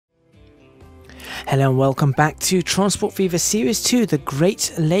Hello and welcome back to Transport Fever Series 2, the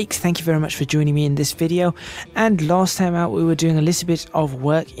Great Lakes. Thank you very much for joining me in this video. And last time out we were doing a little bit of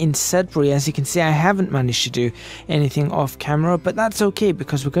work in Sudbury. As you can see, I haven't managed to do anything off camera, but that's okay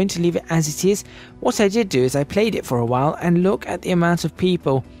because we're going to leave it as it is. What I did do is I played it for a while and look at the amount of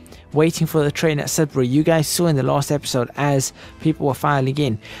people waiting for the train at Sudbury. You guys saw in the last episode as people were filing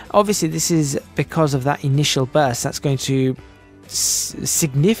in. Obviously this is because of that initial burst that's going to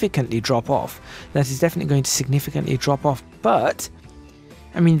significantly drop off. That is definitely going to significantly drop off, but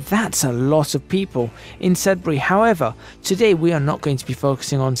I mean that's a lot of people in Sudbury. However, today we are not going to be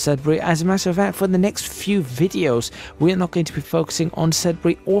focusing on Sudbury. As a matter of fact, for the next few videos we are not going to be focusing on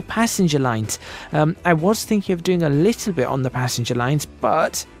Sudbury or passenger lines. I was thinking of doing a little bit on the passenger lines,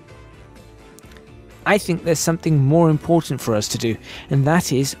 but I think there's something more important for us to do, and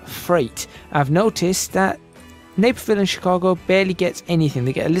that is freight. I've noticed that Naperville and Chicago barely gets anything.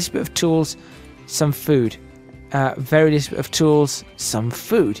 They get a little bit of tools, some food. Very little bit of tools, some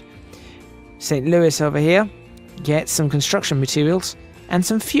food. St. Louis over here gets some construction materials and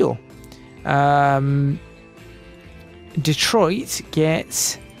some fuel. Detroit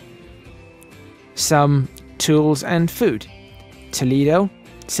gets some tools and food. Toledo,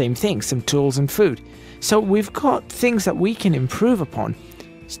 same thing, some tools and food. So we've got things that we can improve upon.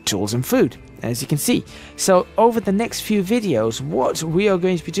 It's tools and food, as you can see. So over the next few videos, what we are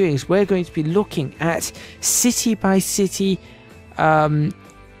going to be doing is we're going to be looking at city by city,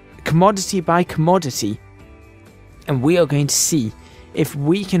 commodity by commodity, and we are going to see if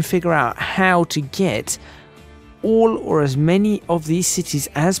we can figure out how to get all or as many of these cities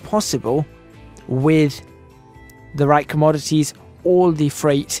as possible with the right commodities, all the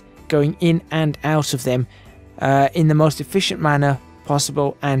freight going in and out of them in the most efficient manner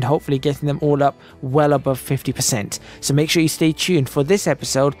possible, and hopefully getting them all up well above 50%. So make sure you stay tuned for this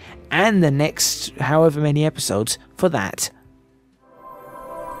episode and the next however many episodes for that.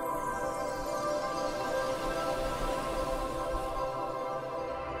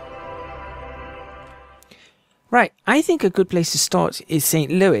 Right, I think a good place to start is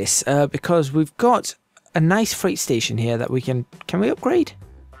St. Louis because we've got a nice freight station here that we can we upgrade?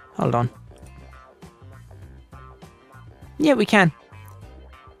 Hold on. Yeah, we can.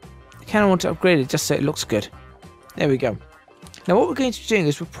 I kind of want to upgrade it just so it looks good. There we go. Now what we're going to be doing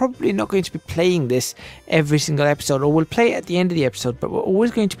is we're probably not going to be playing this every single episode, or we'll play it at the end of the episode, but we're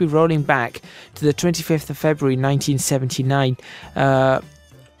always going to be rolling back to the 25th of February 1979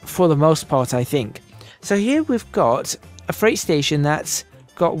 for the most part, I think. So here we've got a freight station that's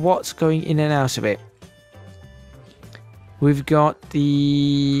got what's going in and out of it. We've got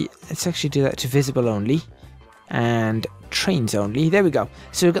the, let's actually do that to visible only and trains only. There we go.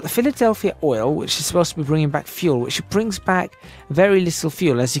 So we've got the Philadelphia oil, which is supposed to be bringing back fuel, which brings back very little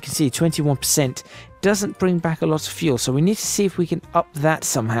fuel. As you can see, 21% doesn't bring back a lot of fuel, so we need to see if we can up that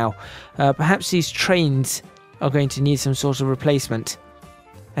somehow. Perhaps these trains are going to need some sort of replacement.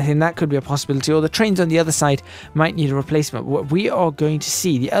 I think that could be a possibility, or the trains on the other side might need a replacement. What we are going to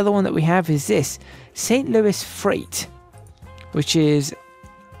see, the other one that we have is this St. Louis Freight, which is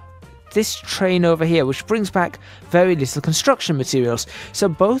this train over here, which brings back very little construction materials. So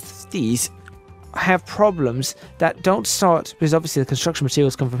both of these have problems that don't start, because obviously the construction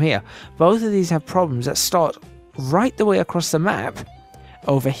materials come from here. Both of these have problems that start right the way across the map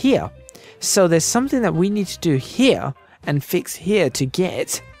over here. So there's something that we need to do here and fix here to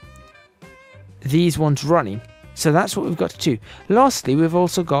get these ones running. So that's what we've got to do. Lastly, we've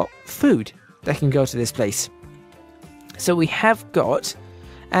also got food that can go to this place. So we have got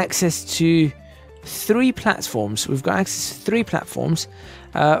access to 3 platforms. We've got access to 3 platforms.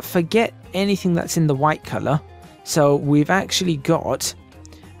 Forget anything that's in the white color. So we've actually got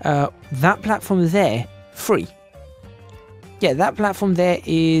that platform there free. Yeah, that platform there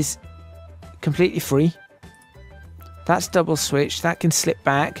is completely free. That's double switch. That can slip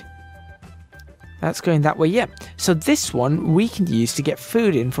back. That's going that way. Yeah. So this one we can use to get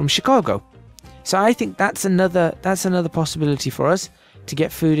food in from Chicago. So I think that's another possibility for us to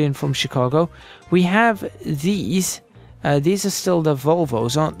get food in from Chicago. We have these. These are still the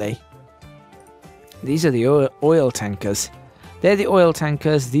Volvos, aren't they? These are the oil tankers. They're the oil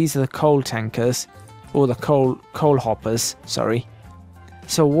tankers. These are the coal tankers, or the coal hoppers. Sorry.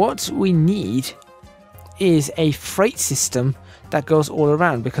 So what we need is a freight system that goes all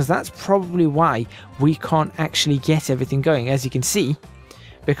around, because that's probably why we can't actually get everything going. As you can see,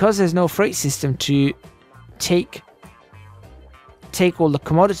 because there's no freight system to take all the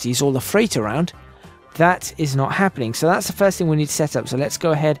commodities, all the freight around, that is not happening. So that's the first thing we need to set up. So let's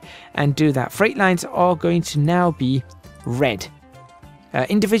go ahead and do that. Freight lines are going to now be red.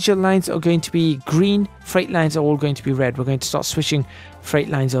 Individual lines are going to be green. Freight lines are all going to be red. We're going to start switching freight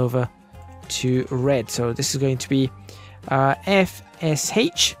lines over to red. So this is going to be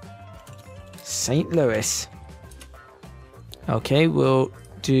FSH St. Louis. Okay, we'll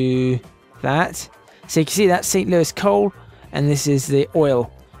do that. So you can see that's St. Louis coal, and this is the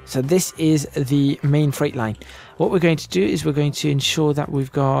oil. So this is the main freight line. What we're going to do is we're going to ensure that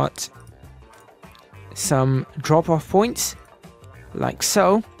we've got some drop-off points, like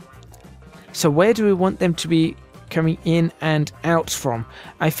so. So where do we want them to be coming in and out from?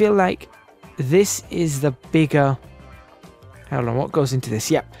 I feel like this is the bigger... Hold on, what goes into this?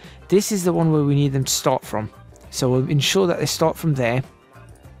 Yep, this is the one where we need them to start from. So we'll ensure that they start from there.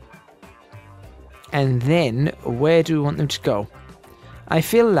 And then where do we want them to go? I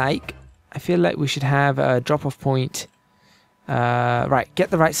feel like we should have a drop-off point. Right, get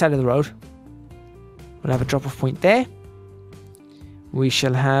the right side of the road. We'll have a drop-off point there. We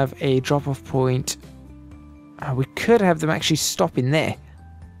shall have a drop-off point. We could have them actually stop in there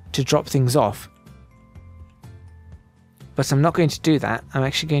to drop things off. But I'm not going to do that. I'm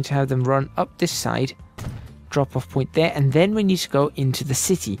actually going to have them run up this side. Drop-off point there. And then we need to go into the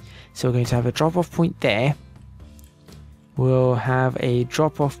city. So we're going to have a drop-off point there. We'll have a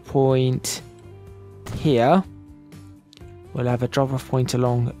drop-off point here. We'll have a drop-off point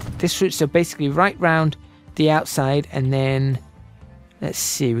along this route. So basically right round the outside, and then let's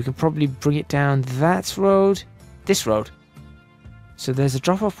see, we could probably bring it down that road, this road. So there's a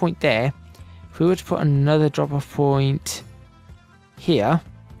drop-off point there. If we were to put another drop-off point here,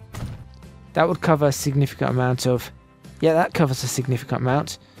 that would cover a significant amount of... Yeah, that covers a significant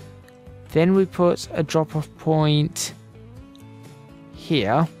amount. Then we put a drop-off point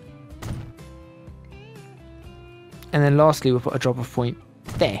here. And then lastly, we'll put a drop-off point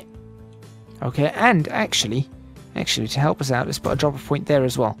there. Okay, and actually, to help us out, let's put a drop-off point there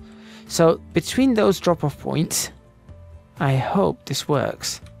as well. So between those drop-off points, I hope this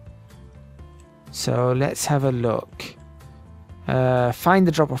works. So let's have a look. Find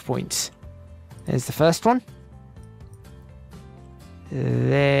the drop-off points. There's the first one.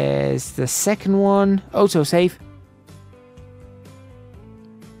 There's the second one. Autosave.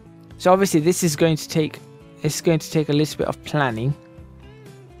 So obviously this is going to take a little bit of planning.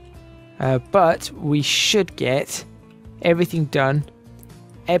 But we should get everything done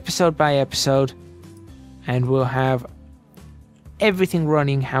episode by episode, and we'll have everything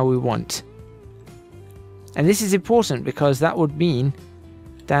running how we want. And this is important because that would mean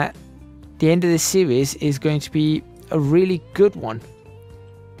that the end of this series is going to be a really good one.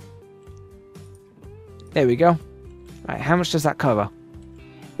 There we go. Right, how much does that cover?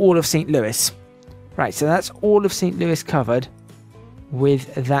 All of St. Louis. Right, so that's all of St. Louis covered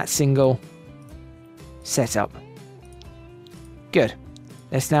with that single setup. Good.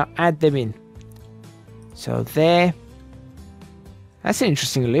 Let's now add them in. So there. That's an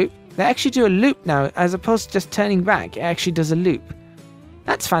interesting loop. They actually do a loop now, as opposed to just turning back. It actually does a loop.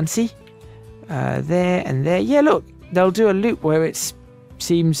 That's fancy. There and there. Yeah, look. They'll do a loop where it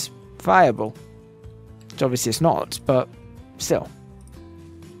seems viable. Which obviously it's not, but still.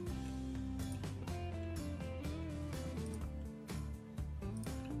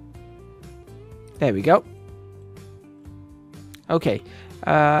 There we go. Okay.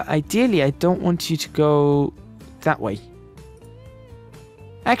 Ideally, I don't want you to go that way.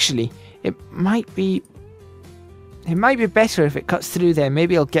 Actually, it might be better if it cuts through there.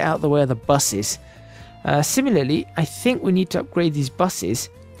 Maybe I'll get out of the way of the buses. Similarly, I think we need to upgrade these buses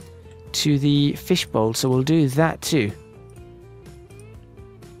to the fishbowl, so we'll do that too.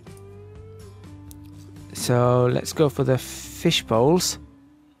 So let's go for the fishbowls,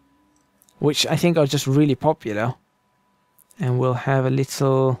 which I think are just really popular. And we'll have a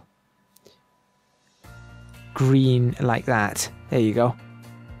little green like that. There you go.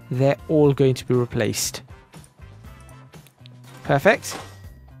 They're all going to be replaced. Perfect.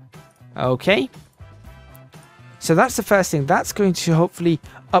 Okay. So that's the first thing. That's going to hopefully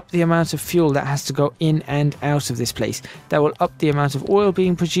up the amount of fuel that has to go in and out of this place. That will up the amount of oil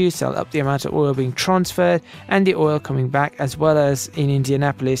being produced. That'll up the amount of oil being transferred and the oil coming back, as well as in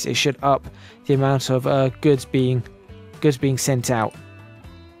Indianapolis, it should up the amount of goods being sent out.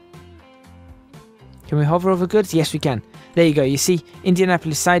 Can we hover over goods? Yes, we can. There you go. You see,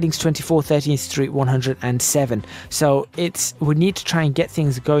 Indianapolis sidings 24, 13th Street, 107. So we need to try and get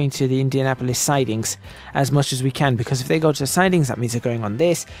things going to the Indianapolis sidings as much as we can, because if they go to the sidings, that means they're going on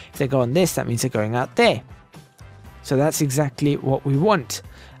this. If they go on this, that means they're going out there. So that's exactly what we want.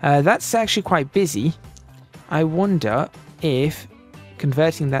 That's actually quite busy. I wonder if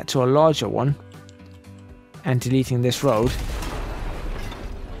converting that to a larger one and deleting this road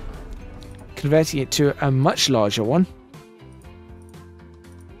converting it to a much larger one.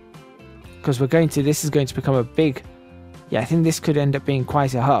 Because this is going to become a big... Yeah, I think this could end up being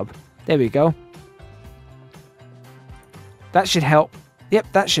quite a hub. There we go. That should help. Yep,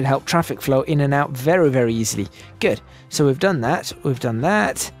 that should help traffic flow in and out very, very easily. Good. So we've done that. We've done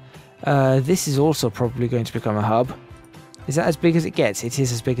that. This is also probably going to become a hub. Is that as big as it gets? It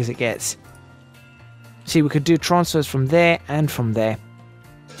is as big as it gets. See, we could do transfers from there and from there.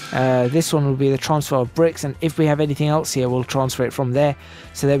 This one will be the transfer of bricks, and if we have anything else here, we'll transfer it from there.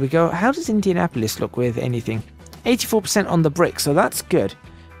 So there we go. How does Indianapolis look with anything? 84% on the brick, so that's good.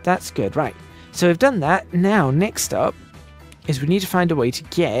 That's good, right. So we've done that. Now, next up is we need to find a way to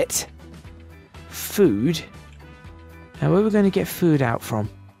get food. And where are we going to get food out from?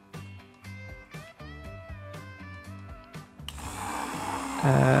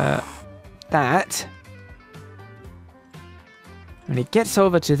 That. When it gets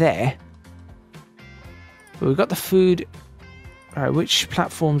over to there, we've got the food. Alright, which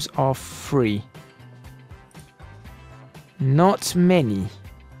platforms are free? Not many.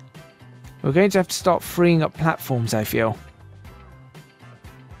 We're going to have to start freeing up platforms, I feel.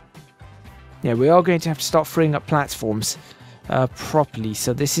 Yeah, we are going to have to start freeing up platforms properly,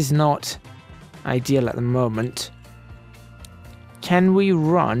 so this is not ideal at the moment. Can we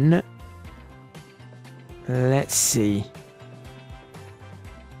run? Let's see.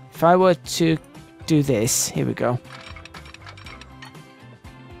 If I were to do this, here we go.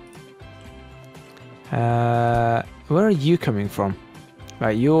 Where are you coming from?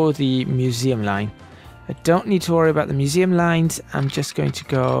 Right, you're the museum line. I don't need to worry about the museum lines. I'm just going to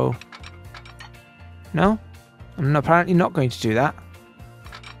go... No? I'm apparently not going to do that.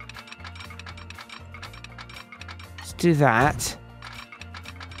 Let's do that.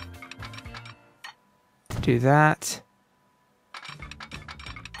 Do that.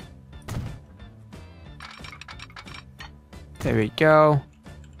 There we go.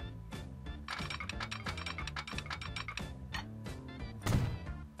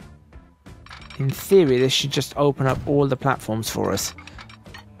 In theory, this should just open up all the platforms for us.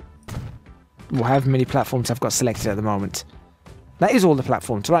 Well, however many platforms I've got selected at the moment. That is all the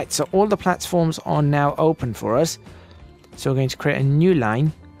platforms. Right, so all the platforms are now open for us. So we're going to create a new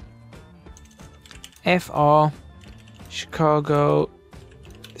line. FR, Chicago,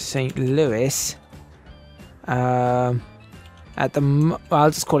 St. Louis. I'll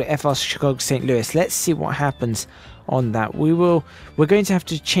just call it FR Chicago St. Louis. Let's see what happens on that. We're going to have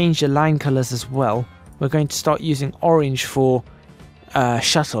to change the line colors as well. We're going to start using orange for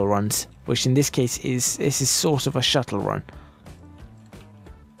shuttle runs, which in this case is sort of a shuttle run.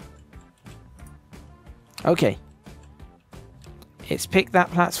 Okay. It's picked that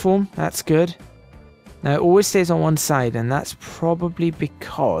platform. That's good. Now it always stays on one side, and that's probably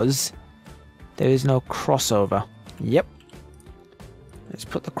because there is no crossover. Yep. Let's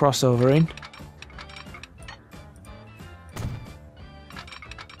put the crossover in.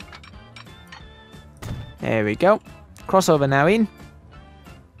 There we go. Crossover now in.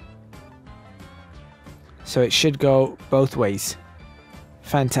 So it should go both ways.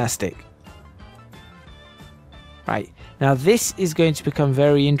 Fantastic. Right. Now this is going to become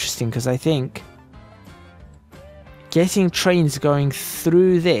very interesting because I think getting trains going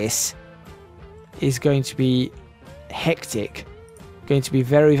through this is going to be hectic. Going to be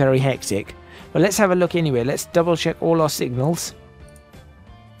very, very hectic. But let's have a look anyway. Let's double check all our signals.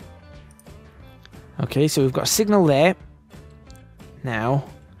 Okay, so we've got a signal there. Now,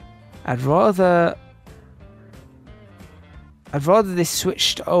 I'd rather this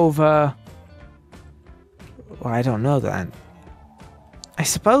switched over. Well, I don't know that. I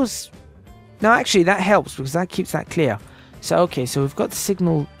suppose. No, actually, that helps because that keeps that clear. So, okay, so we've got the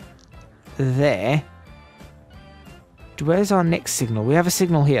signal there. Where's our next signal? We have a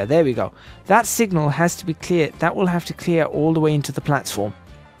signal here. There we go. That signal has to be cleared. That will have to clear all the way into the platform.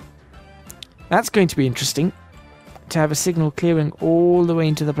 That's going to be interesting. To have a signal clearing all the way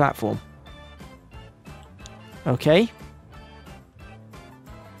into the platform. Okay.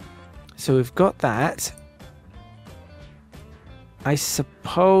 So we've got that. I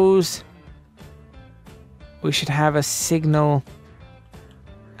suppose we should have a signal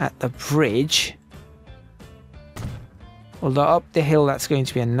at the bridge. Although up the hill that's going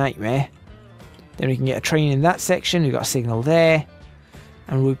to be a nightmare. Then we can get a train in that section. We've got a signal there.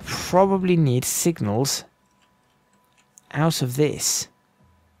 And we probably need signals out of this.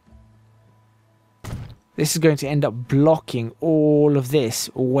 This is going to end up blocking all of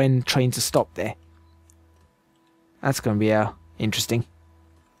this when trains are stopped there. That's going to be interesting.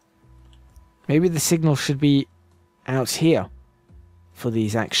 Maybe the signal should be out here for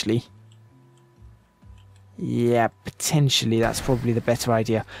these actually. Yeah, potentially that's probably the better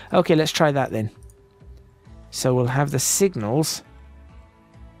idea. Okay, let's try that then. So we'll have the signals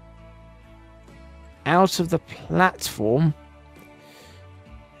out of the platform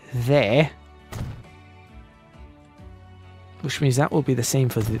there, which means that will be the same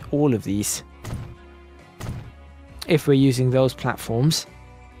for all of these if we're using those platforms.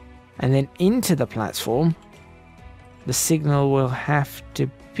 And then into the platform, the signal will have to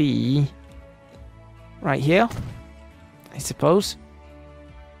be right here, I suppose.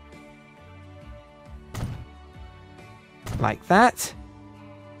 Like that.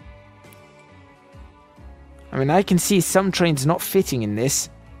 I mean, I can see some trains not fitting in this.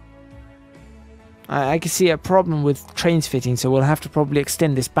 I can see a problem with trains fitting, so we'll have to probably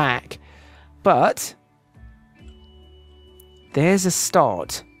extend this back. But there's a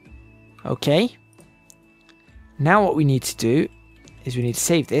start. Okay. Now what we need to do is we need to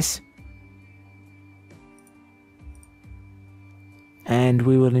save this. And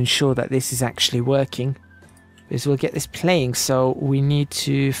we will ensure that this is actually working, because we'll get this playing. So we need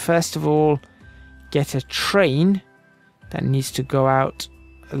to first of all get a train that needs to go out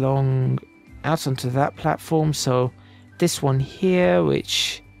onto that platform. So this one here,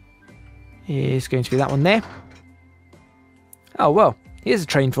 which is going to be that one there. Oh well, here's a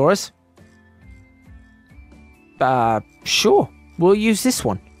train for us. Sure, we'll use this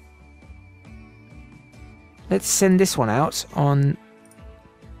one. Let's send this one out on...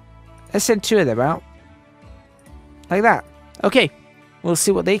 Let's send 2 of them out. Like that. Okay, we'll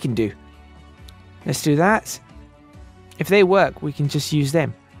see what they can do. Let's do that. If they work, we can just use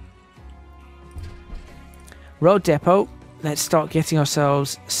them. Road depot. Let's start getting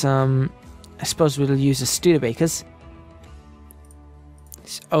ourselves some... I suppose we'll use the Studebakers.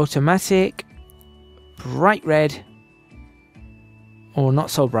 It's automatic. Bright red. Or not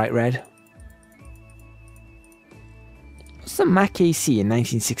so bright red. What's the Mac AC in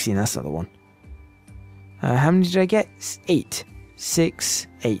 1916? That's not the one. How many did I get? 8. 6,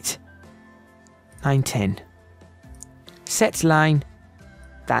 8. 9, 10. Set line.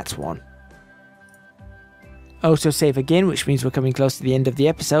 That's 1. Autosave again, which means we're coming close to the end of the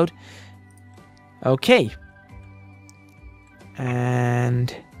episode. Okay.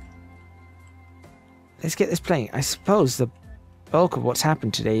 And let's get this playing. I suppose the bulk of what's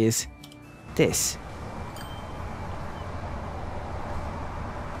happened today is this.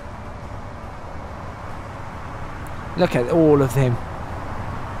 Look at all of them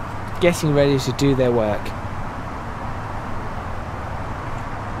getting ready to do their work.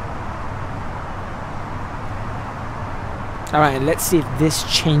 Alright, and let's see if this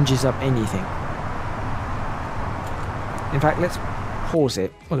changes up anything. In fact, let's pause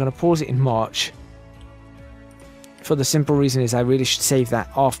it. We're going to pause it in March. For the simple reason is I really should save that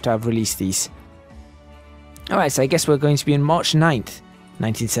after I've released these. Alright, so I guess we're going to be in March 9th,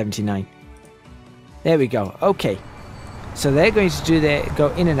 1979. There we go. Okay. So they're going to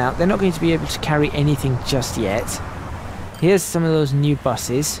go in and out. They're not going to be able to carry anything just yet. Here's some of those new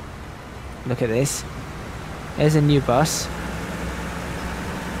buses. Look at this. There's a new bus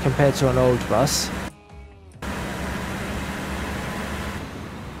compared to an old bus.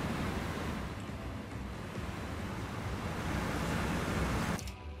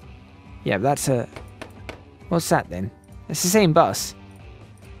 Yeah, that's a... What's that then? It's the same bus.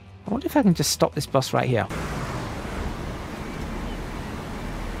 I wonder if I can just stop this bus right here.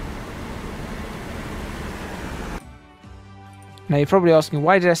 Now you're probably asking,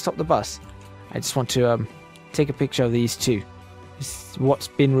 why did I stop the bus? I just want to take a picture of these two. This is what's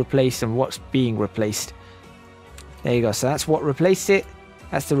been replaced and what's being replaced. There you go. So that's what replaced it.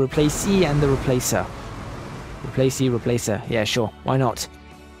 That's the replacee and the replacer. Replacee, replacer. Yeah, sure. Why not?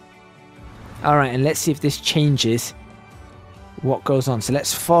 Alright, and let's see if this changes what goes on. So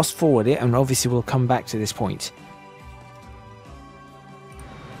let's fast forward it, and obviously we'll come back to this point.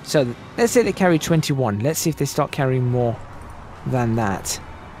 So let's say they carry 21. Let's see if they start carrying more than that.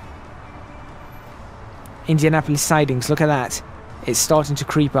 Indianapolis sidings, look at that. It's starting to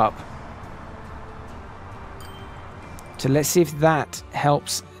creep up. So let's see if that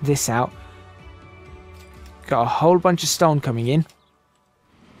helps this out. Got a whole bunch of stone coming in.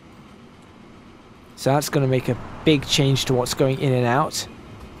 So that's going to make a big change to what's going in and out.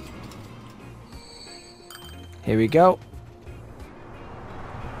 Here we go.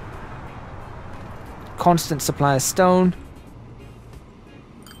 Constant supply of stone.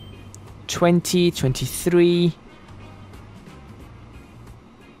 20, 23,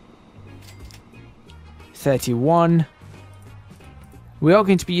 31. We are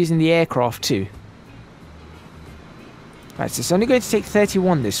going to be using the aircraft too. Right, so it's only going to take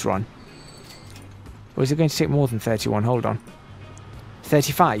 31 this run. Or is it going to take more than 31? Hold on.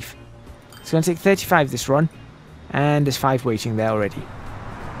 35. It's going to take 35 this run. And there's 5 waiting there already.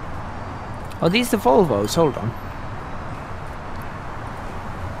 Oh, these are the Volvos. Hold on.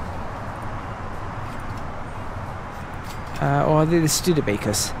 Or are they the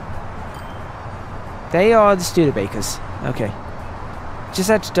Studebakers? They are the Studebakers. Okay. Just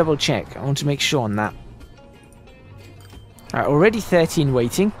had to double check. I want to make sure on that. Alright, already 13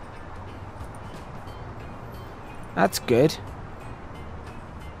 waiting. That's good.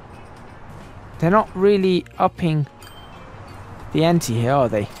 They're not really upping the ante here, are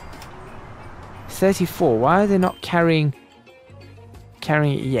they? 34. Why are they not carrying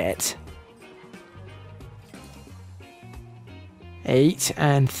it yet? 8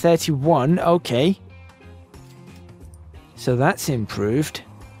 and 31. Okay. So that's improved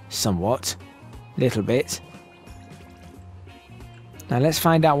somewhat. Little bit. Now let's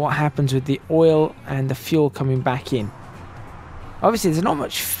find out what happens with the oil and the fuel coming back in. Obviously there's not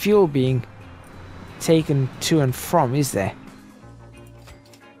much fuel being taken to and from, is there?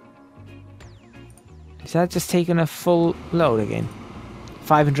 Is that just taking a full load again?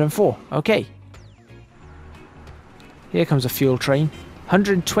 504. Okay. Here comes a fuel train.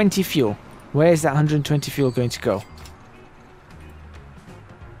 120 fuel. Where is that 120 fuel going to go?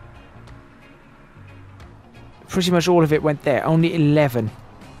 Pretty much all of it went there. Only 11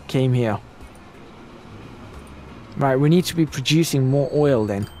 came here. Right, we need to be producing more oil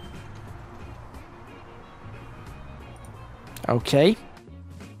then. Okay.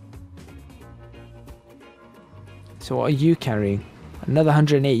 So what are you carrying? Another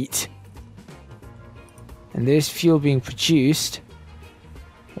 108. And there's fuel being produced.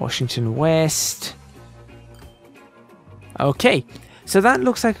 Washington West. Okay. So that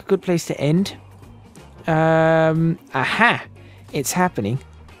looks like a good place to end. Aha! It's happening.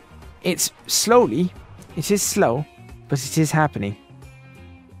 It's slowly. It is slow, but it is happening.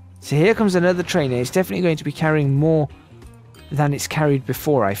 So here comes another train, and it's definitely going to be carrying more than it's carried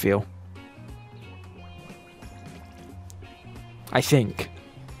before, I feel. I think.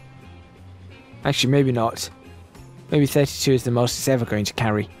 Actually, maybe not. Maybe 32 is the most it's ever going to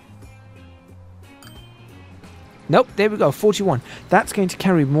carry. Nope, there we go, 41. That's going to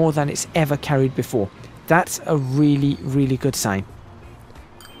carry more than it's ever carried before. That's a really, really good sign.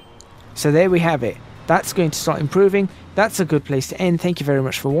 So there we have it. That's going to start improving. That's a good place to end. Thank you very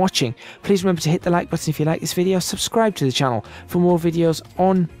much for watching. Please remember to hit the like button if you like this video. Subscribe to the channel for more videos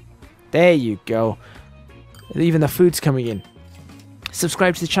on... There you go. Even the food's coming in.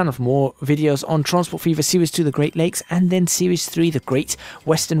 Subscribe to the channel for more videos on Transport Fever Series 2, the Great Lakes, and then Series 3, the Great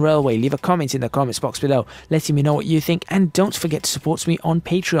Western Railway. Leave a comment in the comments box below, letting me know what you think, and don't forget to support me on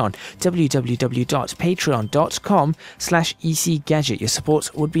Patreon, www.patreon.com/ECGadget. Your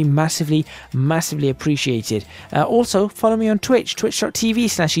support would be massively, massively appreciated. Also, follow me on Twitch,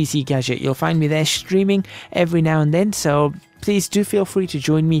 twitch.tv/ECGadget. You'll find me there streaming every now and then, so... please do feel free to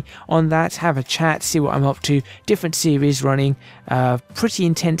join me on that, have a chat, see what I'm up to, different series running, pretty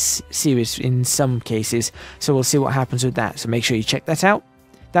intense series in some cases, so we'll see what happens with that, so make sure you check that out.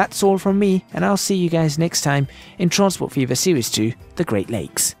 That's all from me, and I'll see you guys next time in Transport Fever Series 2, the Great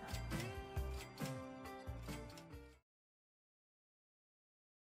Lakes.